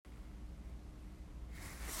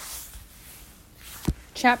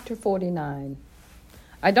Chapter 49.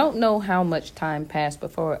 I don't know how much time passed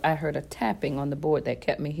before I heard a tapping on the board that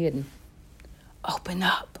kept me hidden. "Open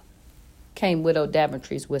up," came Widow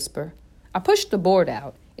Daventry's whisper. I pushed the board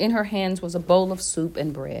out. In her hands was a bowl of soup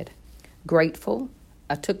and bread. Grateful,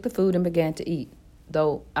 I took the food and began to eat,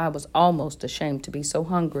 though I was almost ashamed to be so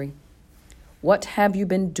hungry. "What have you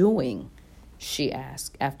been doing?" she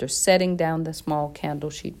asked, after setting down the small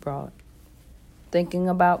candle she'd brought. "Thinking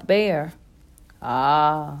about Bear."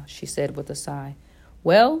 "Ah," she said with a sigh.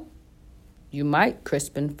 "Well, you might,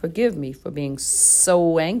 Crispin, forgive me for being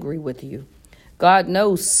so angry with you. God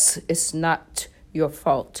knows it's not your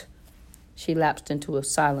fault." She lapsed into a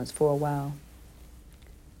silence for a while.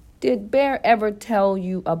 "Did Bear ever tell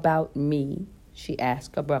you about me?" she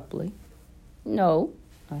asked abruptly. "No,"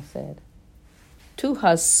 I said. 2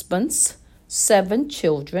 husbands, 7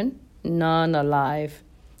 children, none alive.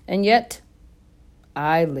 And yet,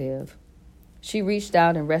 I live." She reached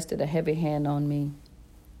out and rested a heavy hand on me.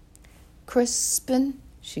 "Crispin,"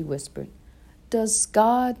 she whispered, "does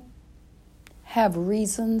God have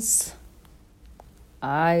reasons?"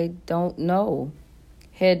 "I don't know."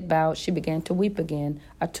 Head bowed, she began to weep again.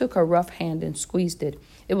 I took her rough hand and squeezed it.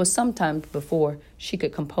 It was some time before she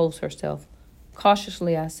could compose herself.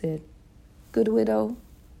 Cautiously, I said, "Good widow,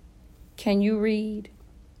 can you read?"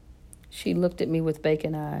 She looked at me with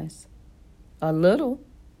vacant eyes. "A little.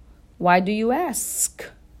 Why do you ask?"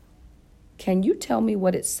 "Can you tell me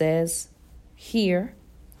what it says here?"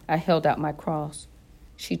 I held out my cross.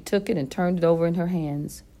 She took it and turned it over in her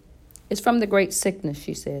hands. "It's from the Great Sickness,"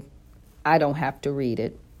 she said. "I don't have to read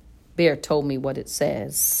it. Bear told me what it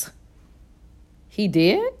says." "He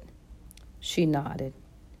did?" She nodded.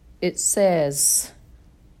 "It says,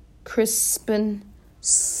 Crispin,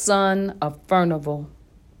 son of Furnival."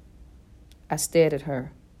 I stared at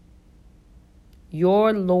her.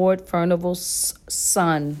 "You're Lord Furnival's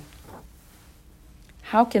son.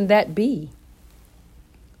 How can that be?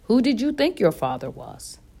 Who did you think your father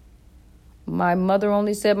was?" "My mother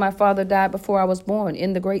only said my father died before I was born,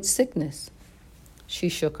 in the Great Sickness." She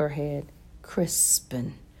shook her head.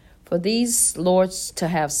 "Crispin, for these lords to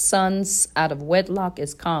have sons out of wedlock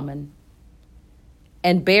is common."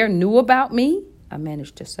 "And Bear knew about me?" I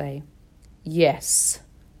managed to say. "Yes.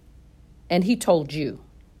 And he told you?"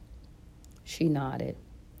 She nodded.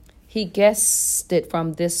 "He guessed it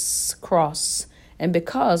from this cross, and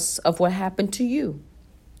because of what happened to you."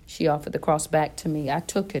 She offered the cross back to me. I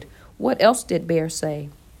took it. "What else did Bear say?"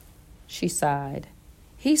 She sighed.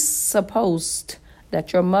 "He supposed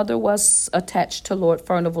that your mother was attached to Lord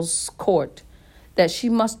Furnival's court, that she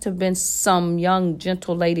must have been some young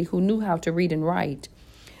gentle lady who knew how to read and write.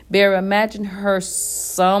 Bear imagined her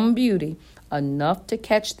some beauty, enough to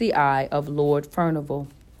catch the eye of Lord Furnival.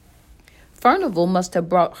 Furnival must have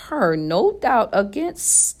brought her, no doubt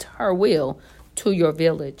against her will, to your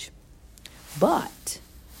village. But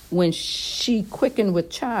when she quickened with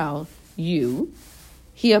child,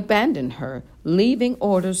 he abandoned her, leaving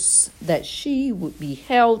orders that she would be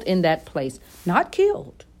held in that place, not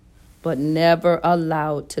killed, but never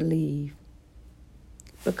allowed to leave."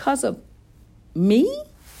 "Because of me?"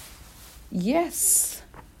 "Yes.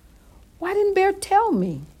 Why didn't Bear tell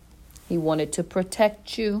me?" "He wanted to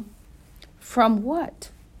protect you." "From what?"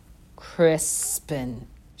 "Crispin,"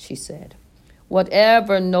 she said.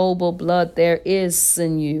 "Whatever noble blood there is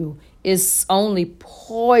in you is only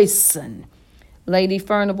poison. Lady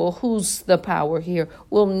Furnival, who's the power here,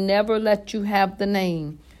 will never let you have the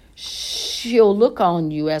name. She'll look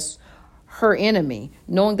on you as her enemy,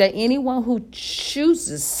 knowing that anyone who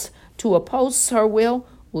chooses to oppose her will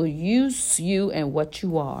use you and what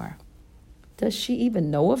you are." "Does she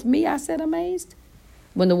even know of me?" I said, amazed.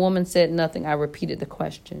 When the woman said nothing, I repeated the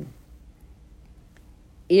question.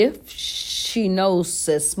 "If she knows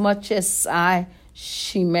as much as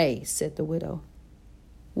she may," said the widow.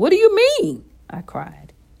 "What do you mean?" I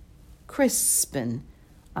cried. "Crispin,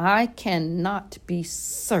 I cannot be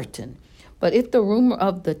certain, but if the rumor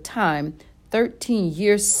of the time 13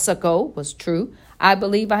 years ago was true, I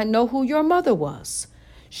believe I know who your mother was.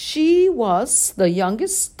 She was the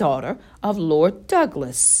youngest daughter of Lord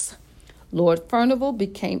Douglas. Lord Furnival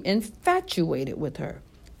became infatuated with her.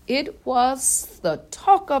 It was the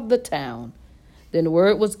talk of the town. Then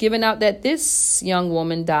word was given out that this young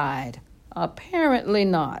woman died. Apparently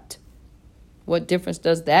not." "What difference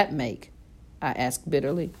does that make?" I asked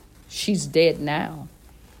bitterly. "She's dead now."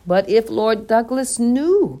 "But if Lord Douglas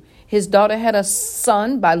knew his daughter had a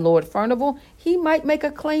son by Lord Furnival, he might make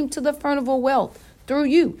a claim to the Furnival wealth through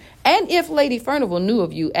you. And if Lady Furnival knew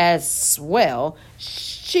of you as well,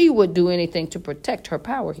 she would do anything to protect her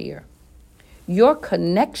power here. Your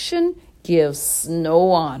connection gives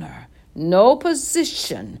no honor, no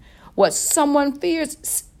position. What someone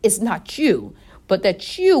fears is not you, but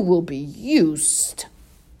that you will be used.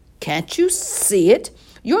 Can't you see it?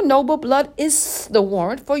 Your noble blood is the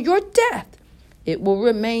warrant for your death. It will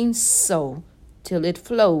remain so till it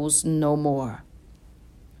flows no more.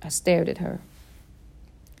 I stared at her.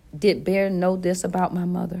 Did Bear know this about my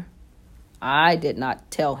mother? I did not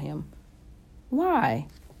tell him. Why?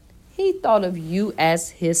 He thought of you as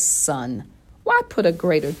his son. Why put a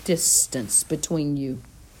greater distance between you?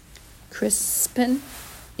 Crispin,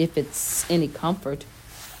 if it's any comfort,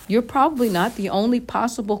 you're probably not the only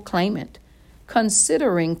possible claimant.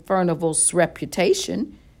 Considering Furnival's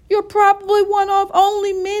reputation, you're probably one of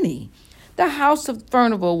only many. The house of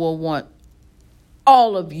Furnival will want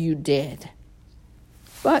all of you dead.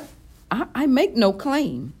 But I make no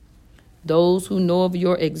claim. Those who know of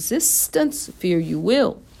your existence fear you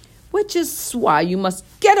will, which is why you must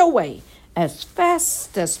get away as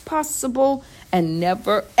fast as possible and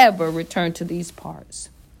never, ever return to these parts.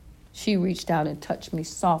 She reached out and touched me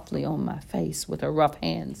softly on my face with her rough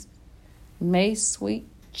hands. May sweet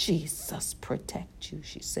Jesus protect you,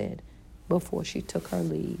 she said before she took her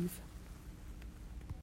leave.